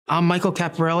I'm Michael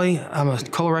Caparelli. I'm a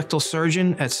colorectal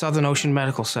surgeon at Southern Ocean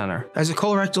Medical Center. As a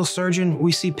colorectal surgeon,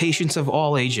 we see patients of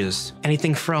all ages.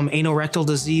 Anything from anorectal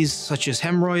disease such as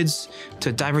hemorrhoids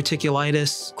to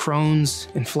diverticulitis, Crohn's,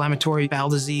 inflammatory bowel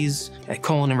disease, and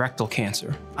colon and rectal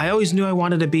cancer. I always knew I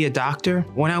wanted to be a doctor.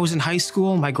 When I was in high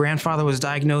school, my grandfather was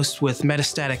diagnosed with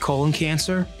metastatic colon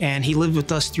cancer, and he lived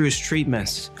with us through his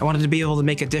treatments. I wanted to be able to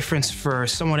make a difference for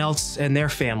someone else and their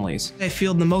families. I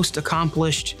feel the most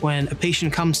accomplished when a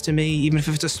patient comes to me, even if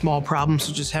it's a small problem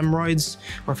such as hemorrhoids,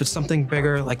 or if it's something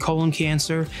bigger like colon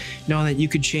cancer, knowing that you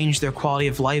could change their quality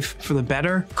of life for the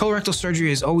better. Colorectal surgery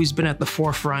has always been at the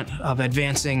forefront of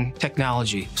advancing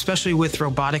technology, especially with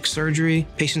robotic surgery.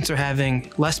 Patients are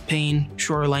having less pain,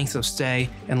 shorter length of stay,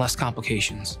 and less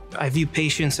complications. I view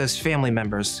patients as family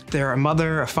members. They're a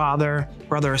mother, a father,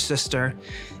 brother, or sister,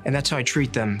 and that's how I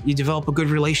treat them. You develop a good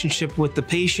relationship with the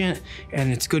patient,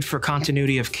 and it's good for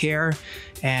continuity of care,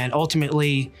 and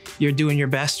ultimately, you're doing your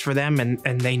best for them,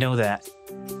 and they know that.